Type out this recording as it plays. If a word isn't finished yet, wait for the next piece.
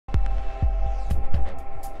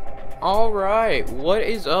Alright, what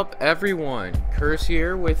is up everyone? Curse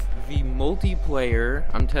here with the multiplayer.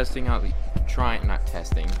 I'm trying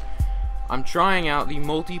out the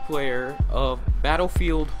multiplayer of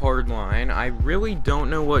Battlefield Hardline. I really don't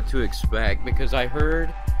know what to expect because I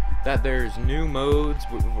heard that there's new modes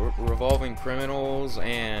revolving criminals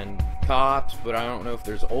and cops, but I don't know if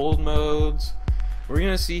there's old modes. We're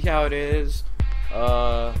gonna see how it is.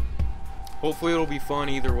 Hopefully it'll be fun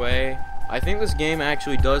either way. I think this game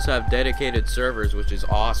actually does have dedicated servers, which is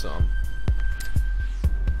awesome.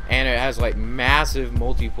 And it has like massive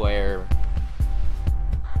multiplayer.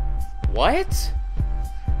 What?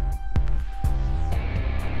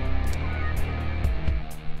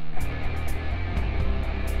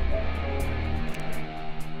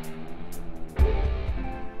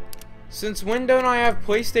 Since when don't I have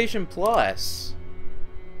PlayStation Plus?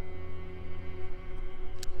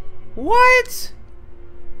 What?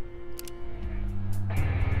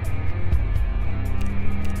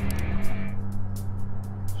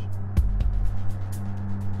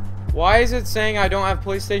 Why is it saying I don't have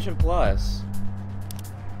PlayStation Plus?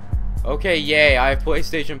 Okay, yay, I have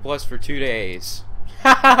PlayStation Plus for 2 days.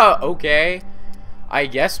 Okay. I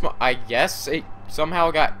guess it somehow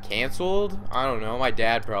got canceled. I don't know, my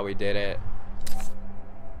dad probably did it.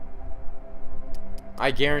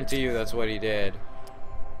 I guarantee you that's what he did.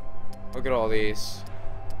 Look at all these.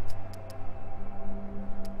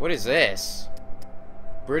 What is this?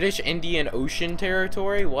 British Indian Ocean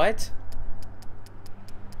Territory? What?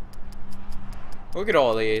 Look at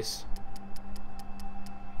all these.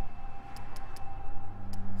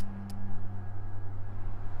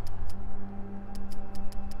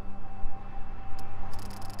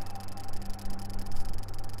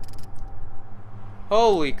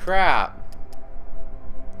 Holy crap.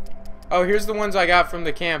 Oh, here's the ones I got from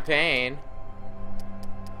the campaign.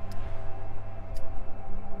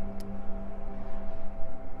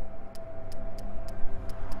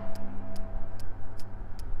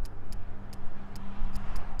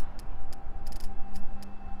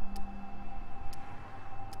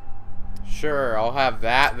 Sure, I'll have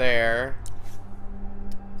that there.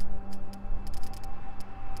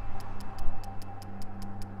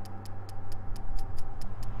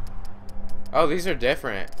 Oh, these are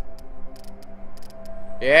different.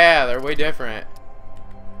 Yeah, they're way different.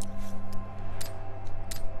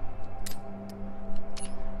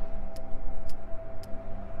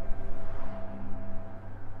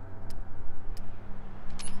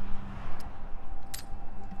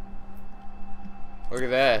 Look at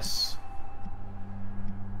this.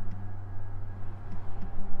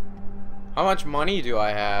 How much money do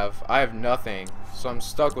I have? I have nothing, so I'm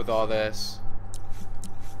stuck with all this.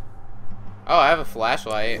 Oh, I have a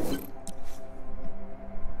flashlight.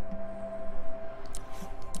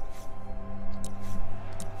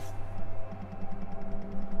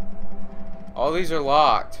 All these are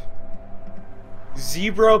locked.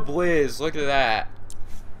 Zebra Blizz, look at that.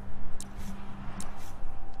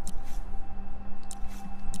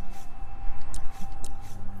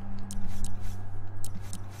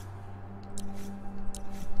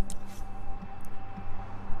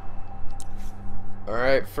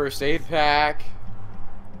 Alright, first aid pack.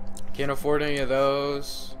 Can't afford any of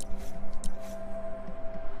those.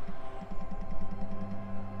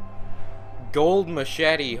 Gold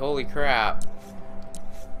machete, holy crap.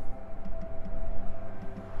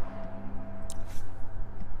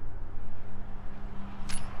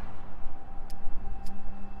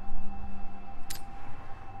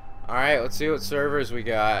 Alright, let's see what servers we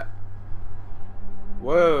got.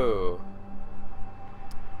 Whoa.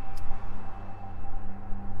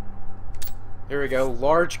 Here we go,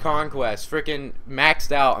 large conquest, freaking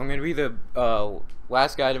maxed out. I'm gonna be the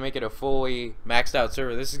last guy to make it a fully maxed out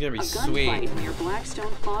server. This is gonna be sweet. A gunfight near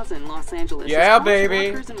Blackstone Plaza in Los Angeles yeah, has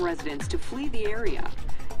baby. Workers and residents to flee the area.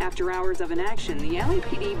 After hours of inaction, the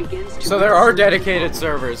LAPD begins to. So there are dedicated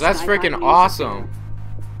servers. That's freaking awesome.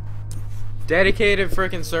 Dedicated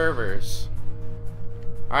freaking servers.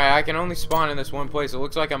 All right, I can only spawn in this one place. It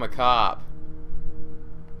looks like I'm a cop.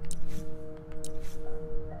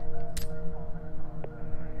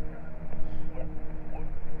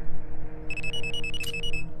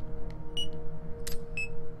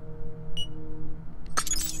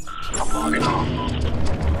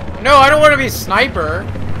 No, I don't want to be a sniper.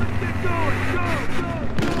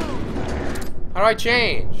 How do I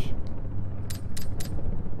change?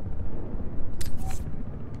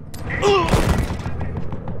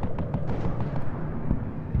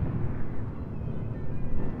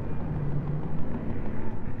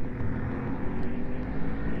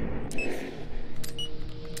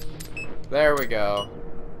 There we go.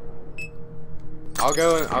 I'll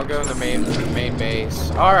go in the main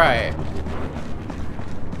base. All right.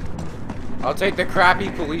 I'll take the crappy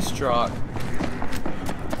police truck.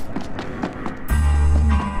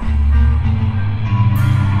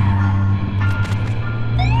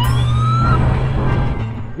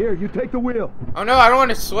 Here, you take the wheel. Oh no, I don't want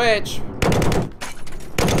to switch.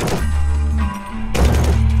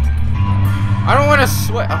 I don't want to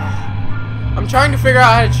switch. I'm trying to figure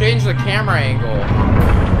out how to change the camera angle.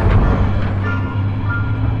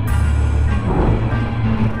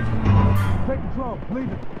 Take control,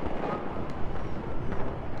 leave it.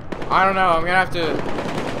 I don't know, I'm gonna have to...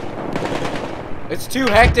 It's too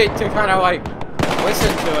hectic to kind of like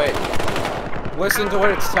listen to it. Listen to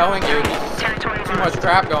what it's telling you. There's too much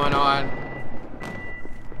crap going on.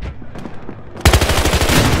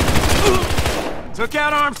 Took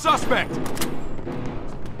out armed suspect.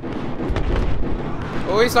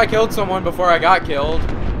 At least I killed someone before I got killed.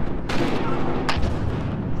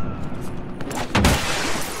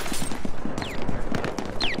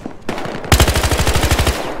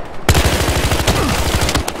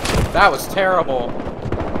 That was terrible.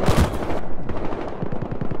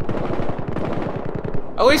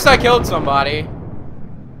 At least I killed somebody.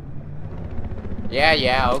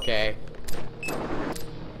 Yeah, okay.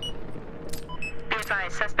 Be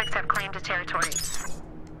advised, suspects have claimed to territory.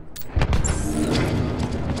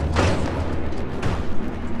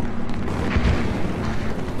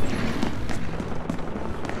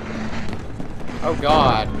 Oh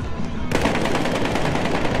god.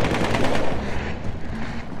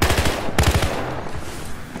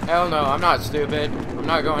 Hell no, I'm not stupid. I'm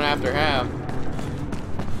not going after him.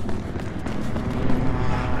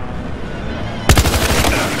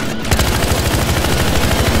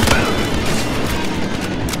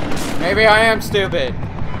 Maybe I am stupid.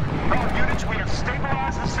 All units, we have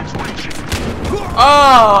stabilized the situation.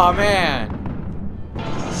 Oh man.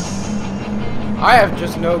 I have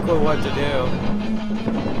just no clue what to do.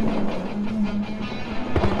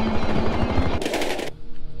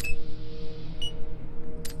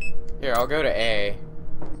 Here, I'll go to A.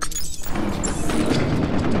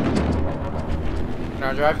 Can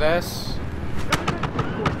I drive this?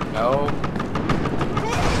 No.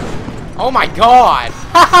 Oh my god!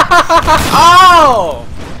 Oh!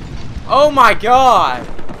 Oh my god!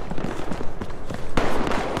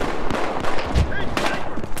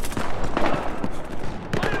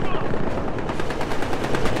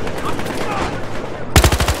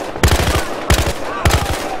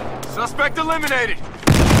 Suspect eliminated.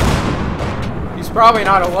 He's probably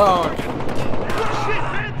not alone.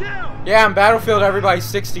 Yeah, in Battlefield everybody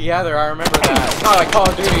sticks together, I remember that. It's not like Call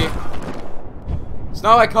of Duty. It's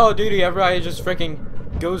not like Call of Duty, everybody just freaking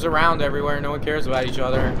goes around everywhere, no one cares about each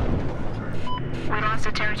other. We lost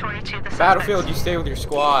a territory to the suspects. Battlefield, you stay with your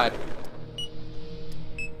squad.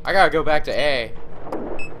 I gotta go back to A.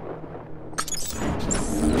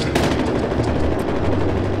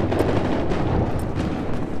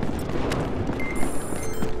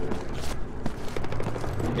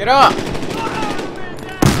 Get up!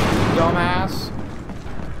 Dumbass.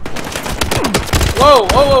 Whoa,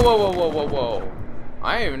 whoa, whoa, whoa, whoa, whoa, whoa, whoa.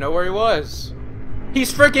 I didn't even know where he was.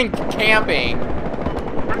 He's freaking camping.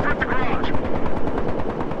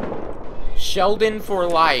 Sheldon for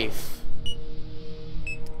life.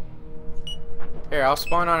 Here, I'll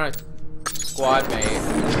spawn on a squad mate.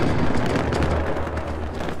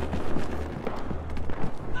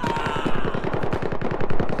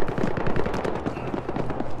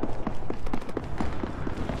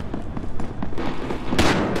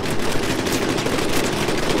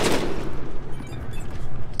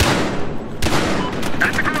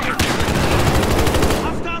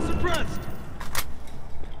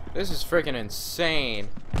 This is freaking insane.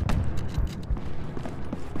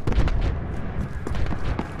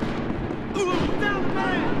 Down,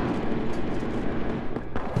 man!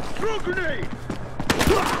 Throw grenade!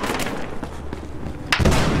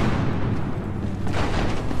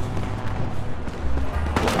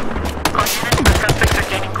 All units, the suspects are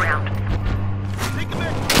gaining ground.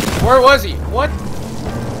 Where was he? What?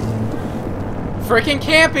 Freaking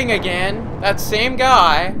camping again. That same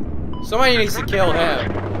guy. Somebody needs to kill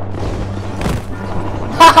him.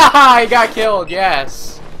 Ha ha ha! He got killed,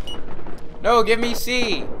 yes. No, give me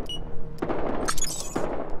C.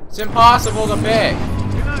 It's impossible to pick.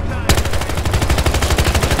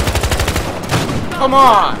 Come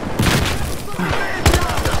on!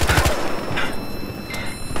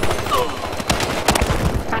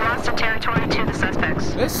 We lost a territory to the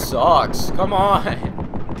suspects. This sucks. Come on.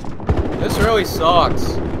 This really sucks.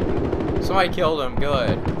 Somebody killed him.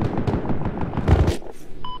 Good.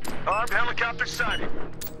 Armed helicopter sighted.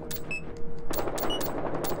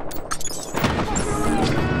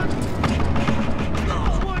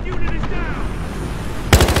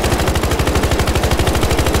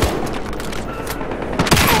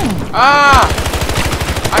 Ah!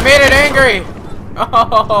 I made it angry!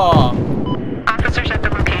 Oh! Officers at the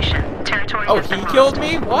location. Territory Oh, has been he lost. killed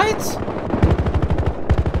me? What?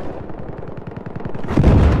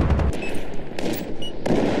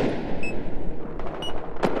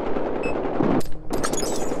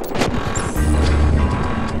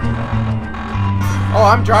 Oh,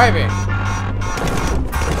 I'm driving.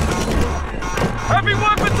 Heavy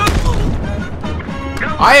weapons up!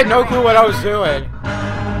 I had no clue what I was doing.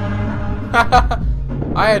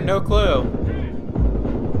 I had no clue.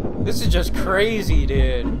 This is just crazy,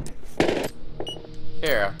 dude.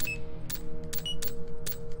 Here.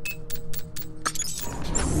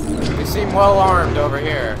 They seem well armed over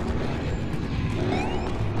here.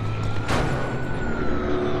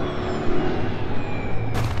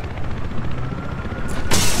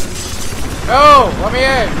 No! Let me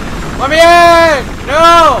in! Let me in!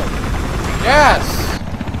 No! Yes!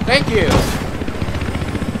 Thank you!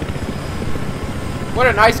 What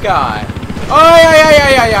a nice guy! Oh,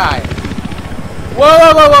 yeah! Whoa,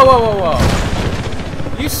 whoa, whoa, whoa, whoa, whoa,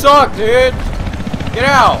 whoa! You suck, dude! Get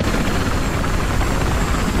out!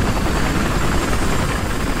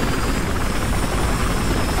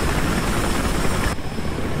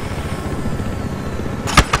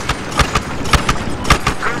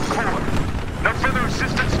 Code 4. No further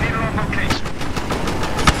assistance needed on location.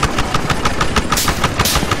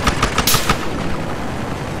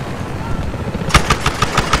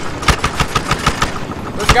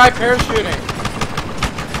 This guy parachuting.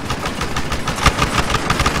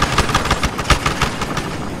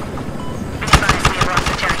 Be advised, we have lost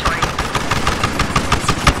the territory.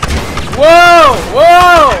 Whoa!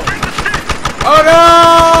 Whoa! Oh no!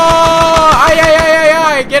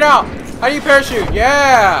 Ay! Get out! How do you parachute?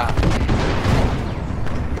 Yeah!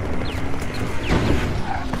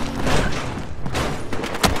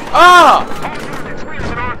 Ah! It's wheels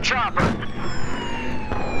and armed chopper.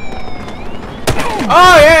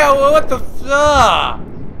 Oh yeah! What the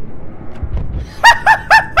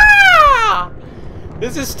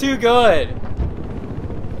This is too good.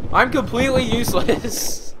 I'm completely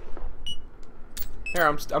useless.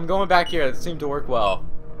 Here, I'm going back here. It seemed to work well.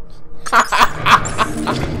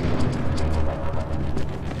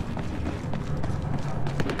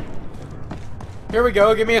 Here we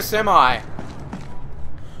go. Give me a semi.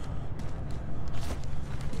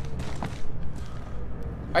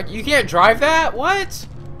 You can't drive that? What?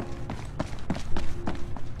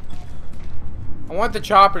 I want the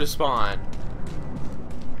chopper to spawn.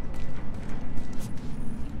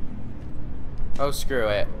 Oh, screw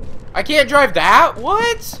it. I can't drive that?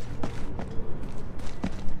 What?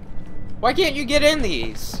 Why can't you get in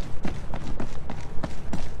these?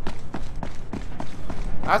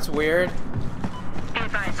 That's weird. Be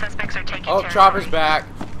advised, suspects are taking Oh, territory. chopper's back.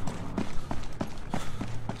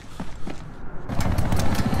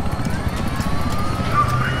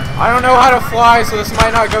 I don't know how to fly, so this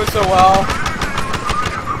might not go so well.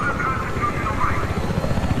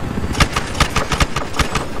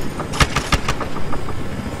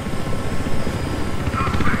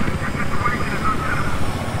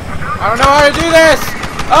 I don't know how to do this!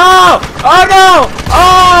 Oh! Oh no!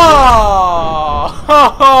 Oh!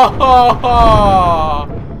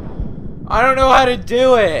 I don't know how to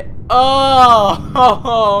do it.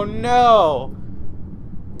 Oh no!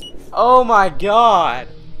 Oh my god!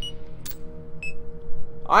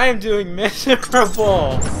 I am doing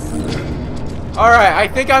miserable. Alright, I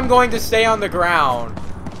think I'm going to stay on the ground.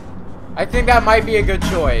 I think that might be a good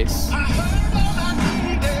choice.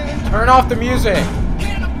 Turn off the music.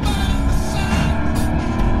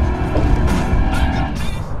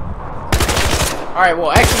 Alright,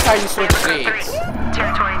 well, X is how you switch seats.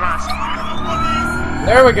 Territory lost.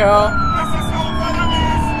 There we go.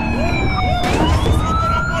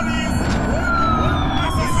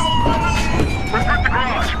 We're at the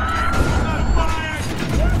garage.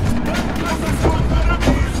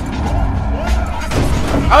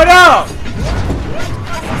 Oh no!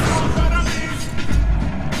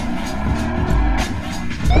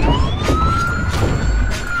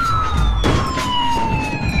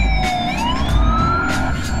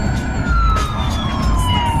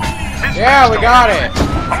 Yeah, we got it.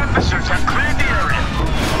 Officers have cleared the area.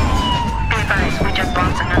 Be advised, we just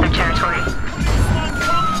lost another territory.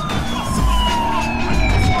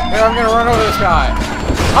 Here, I'm gonna run over this guy.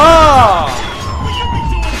 Oh!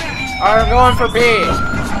 Alright, I'm going for B.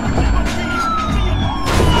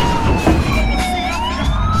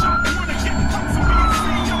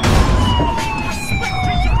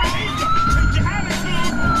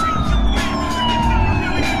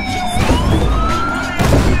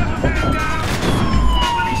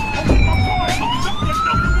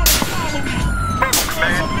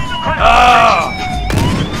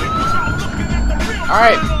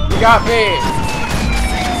 Alright, you got me.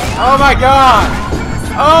 Oh my god!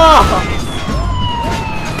 Oh!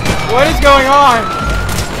 What is going on?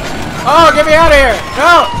 Oh, get me out of here!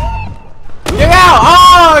 No! Get out!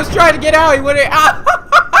 Oh, I was trying to get out. He wouldn't. Ah.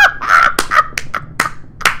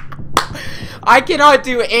 I cannot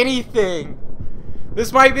do anything.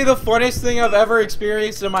 This might be the funnest thing I've ever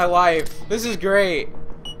experienced in my life. This is great.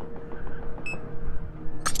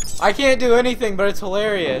 I can't do anything, but it's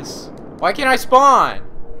hilarious. Why can't I spawn?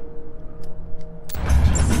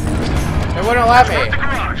 It wouldn't let me.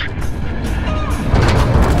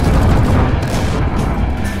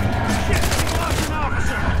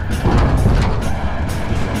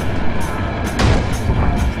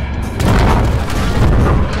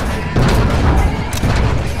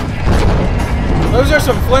 Those are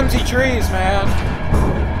some flimsy trees, man.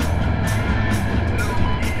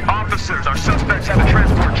 Officers, our suspects have a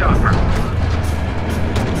transport chopper.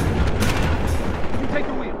 You take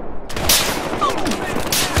the wheel.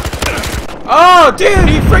 Oh, dude,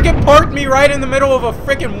 he freaking parked me right in the middle of a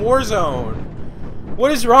freaking war zone.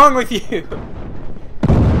 What is wrong with you?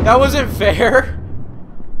 That wasn't fair.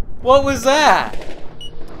 What was that?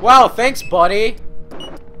 Wow, thanks, buddy.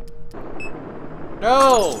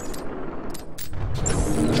 No.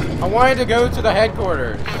 I wanted to go to the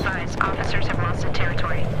headquarters. Be advised, officers have lost the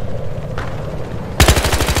territory.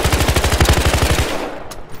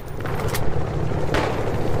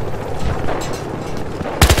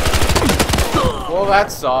 Well,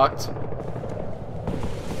 that sucked.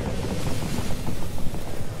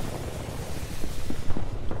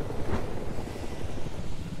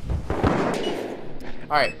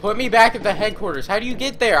 Alright, put me back at the headquarters. How do you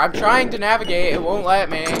get there? I'm trying to navigate. It won't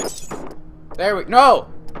let me. There we... No!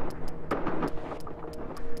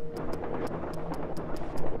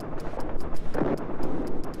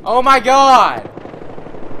 Oh my god!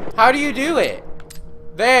 How do you do it?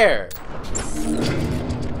 There!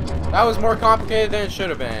 That was more complicated than it should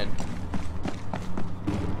have been.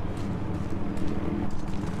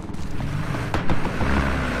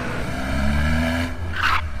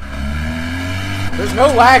 There's no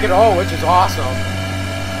lag at all, which is awesome.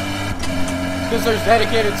 Because there's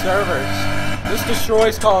dedicated servers. This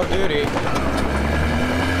destroys Call of Duty.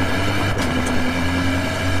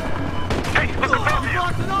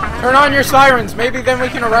 Turn on your sirens, maybe then we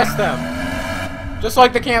can arrest them. Just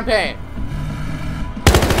like the campaign.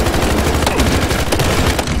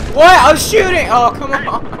 What? I was shooting! Oh, come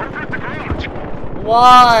on.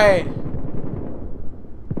 Why?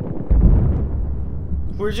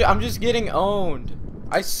 I'm just getting owned.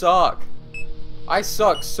 I suck. I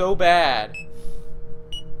suck so bad.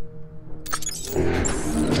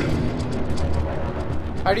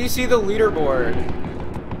 How do you see the leaderboard?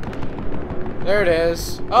 There it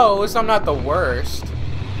is. Oh, at least I'm not the worst.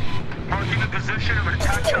 Marking the position of an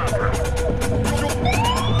attack chopper.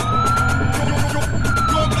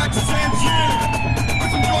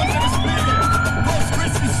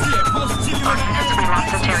 All units have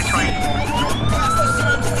lost the territory.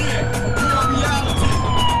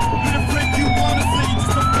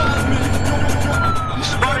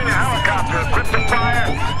 Spotting a helicopter. Grip the fire.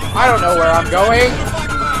 I don't know where I'm going.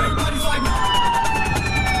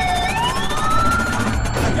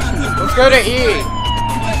 Let's go to E.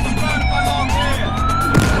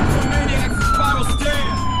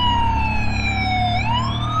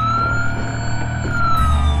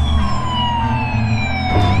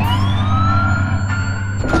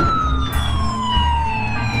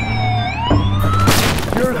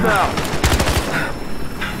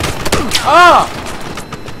 Oh!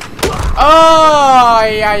 Oh!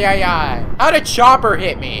 Yeah. How'd a chopper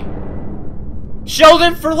hit me?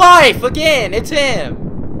 Sheldon for life! Again, it's him!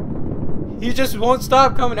 He just won't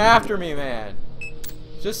stop coming after me, man.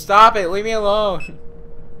 Just stop it, leave me alone.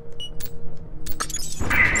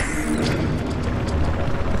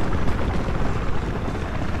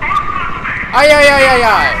 Ay.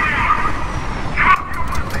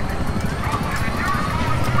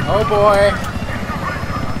 Oh boy.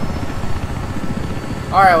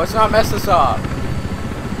 Alright, let's not mess this up.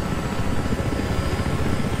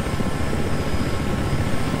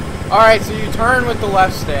 Alright, so you turn with the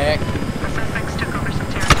left stick. The suspects took over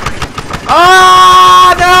some territory.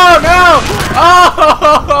 Oh no!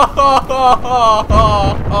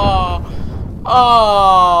 Oh!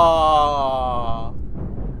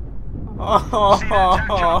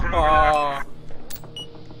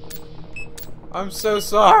 I'm so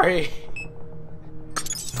sorry.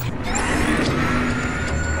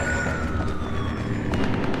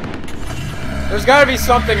 There's gotta be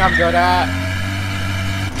something I'm good at.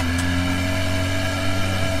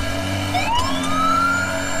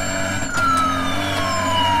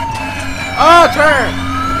 Oh, turn!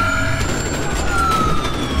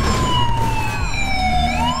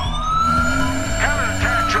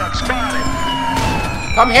 Counterattack truck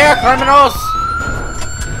spotted. Come here, criminals!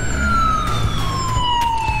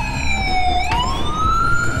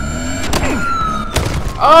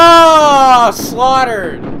 Oh,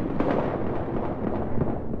 slaughtered!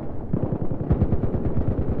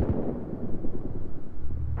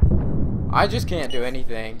 I just can't do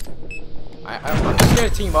anything. I'm just gonna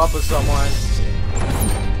team up with someone.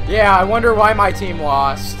 Yeah, I wonder why my team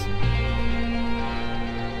lost.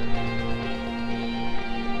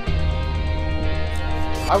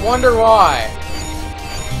 I wonder why.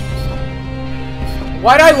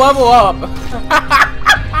 Why'd I level up?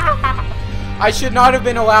 I should not have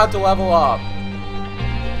been allowed to level up.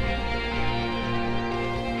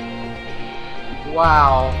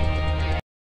 Wow.